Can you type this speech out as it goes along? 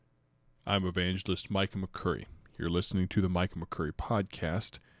I'm evangelist Micah McCurry. You're listening to the Micah McCurry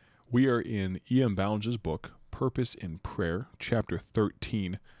podcast. We are in E.M. Bounds' book, Purpose in Prayer, chapter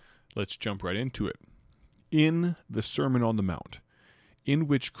 13. Let's jump right into it. In the Sermon on the Mount, in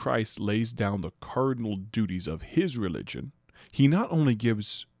which Christ lays down the cardinal duties of his religion, he not only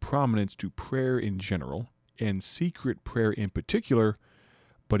gives prominence to prayer in general and secret prayer in particular,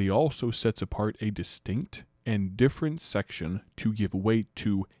 but he also sets apart a distinct and different section to give weight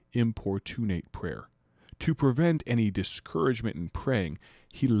to importunate prayer. To prevent any discouragement in praying,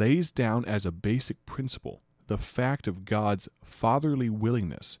 he lays down as a basic principle the fact of God's fatherly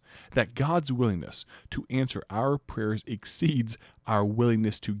willingness, that God's willingness to answer our prayers exceeds our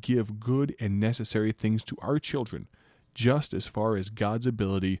willingness to give good and necessary things to our children, just as far as God's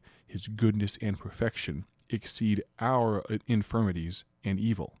ability, his goodness and perfection exceed our infirmities and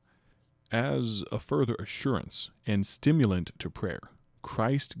evil. As a further assurance and stimulant to prayer,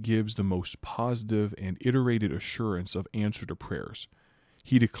 Christ gives the most positive and iterated assurance of answer to prayers.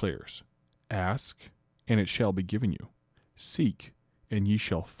 He declares, "Ask, and it shall be given you. Seek, and ye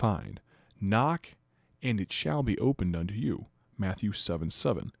shall find. Knock, and it shall be opened unto you." Matthew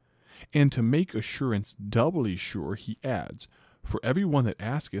 7:7. And to make assurance doubly sure, he adds, "For every one that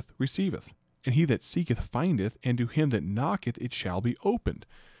asketh receiveth, and he that seeketh findeth, and to him that knocketh it shall be opened."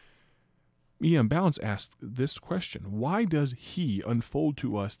 E.M. Bounds asks this question: why does he unfold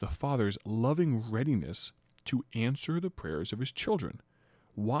to us the Father's loving readiness to answer the prayers of his children?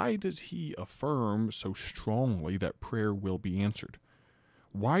 Why does he affirm so strongly that prayer will be answered?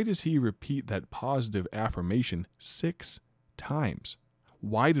 Why does he repeat that positive affirmation 6 times?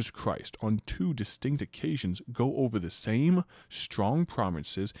 Why does Christ, on 2 distinct occasions, go over the same strong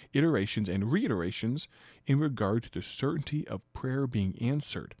promises, iterations, and reiterations in regard to the certainty of prayer being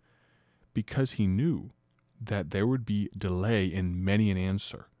answered? Because he knew that there would be delay in many an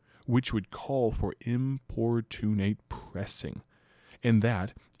answer, which would call for importunate pressing, and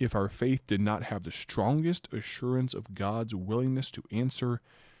that, if our faith did not have the strongest assurance of God's willingness to answer,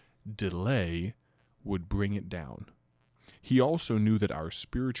 delay would bring it down. He also knew that our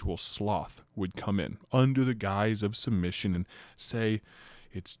spiritual sloth would come in under the guise of submission and say,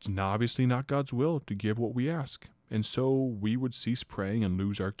 it's obviously not God's will to give what we ask, and so we would cease praying and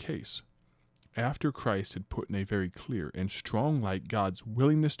lose our case. After Christ had put in a very clear and strong light God's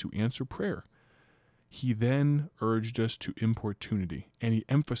willingness to answer prayer, he then urged us to importunity, and he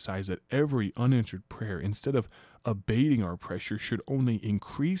emphasized that every unanswered prayer, instead of abating our pressure, should only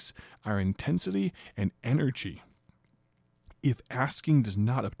increase our intensity and energy. If asking does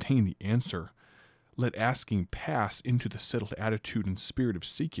not obtain the answer, let asking pass into the settled attitude and spirit of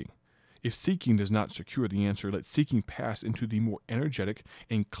seeking. If seeking does not secure the answer, let seeking pass into the more energetic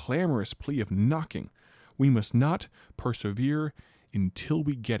and clamorous plea of knocking. We must not persevere until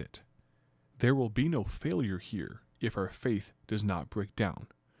we get it. There will be no failure here if our faith does not break down.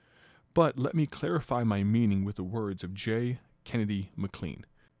 But let me clarify my meaning with the words of J. Kennedy McLean.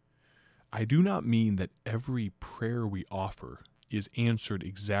 I do not mean that every prayer we offer is answered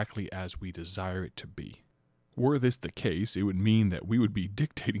exactly as we desire it to be. Were this the case, it would mean that we would be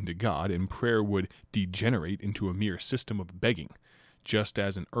dictating to God, and prayer would degenerate into a mere system of begging. Just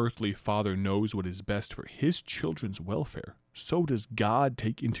as an earthly father knows what is best for his children's welfare, so does God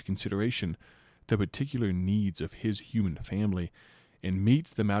take into consideration the particular needs of his human family and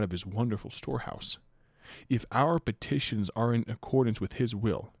meets them out of his wonderful storehouse. If our petitions are in accordance with his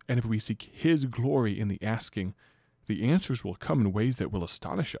will, and if we seek his glory in the asking, the answers will come in ways that will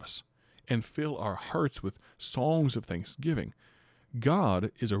astonish us and fill our hearts with songs of thanksgiving.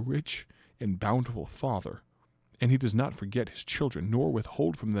 God is a rich and bountiful Father, and he does not forget his children, nor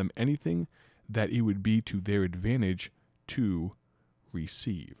withhold from them anything that it would be to their advantage to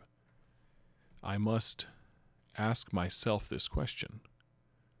receive. I must ask myself this question: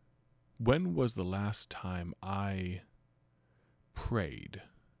 when was the last time I prayed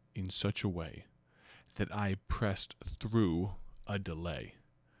in such a way that I pressed through a delay?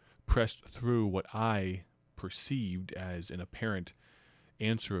 Pressed through what I perceived as an apparent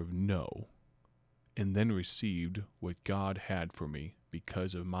answer of no, and then received what God had for me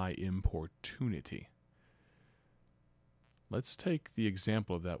because of my importunity. Let's take the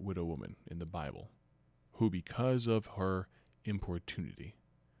example of that widow woman in the Bible, who because of her importunity,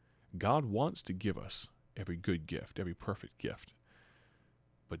 God wants to give us every good gift, every perfect gift,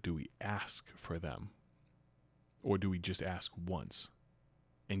 but do we ask for them? Or do we just ask once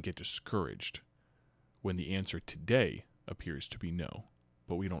and get discouraged when the answer today appears to be no,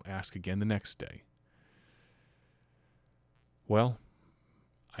 but we don't ask again the next day? Well,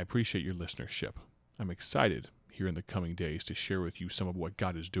 I appreciate your listenership. I'm excited here in the coming days to share with you some of what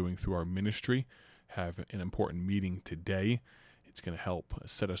God is doing through our ministry. Have an important meeting today. It's going to help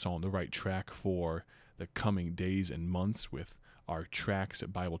set us on the right track for the coming days and months with our tracks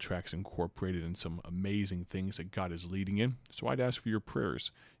at Bible Tracks Incorporated and some amazing things that God is leading in. So I'd ask for your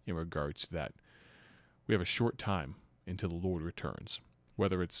prayers in regards to that. We have a short time until the Lord returns.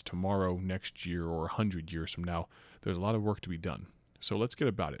 Whether it's tomorrow, next year, or 100 years from now, there's a lot of work to be done. So let's get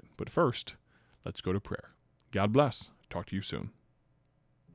about it. But first, let's go to prayer. God bless. Talk to you soon.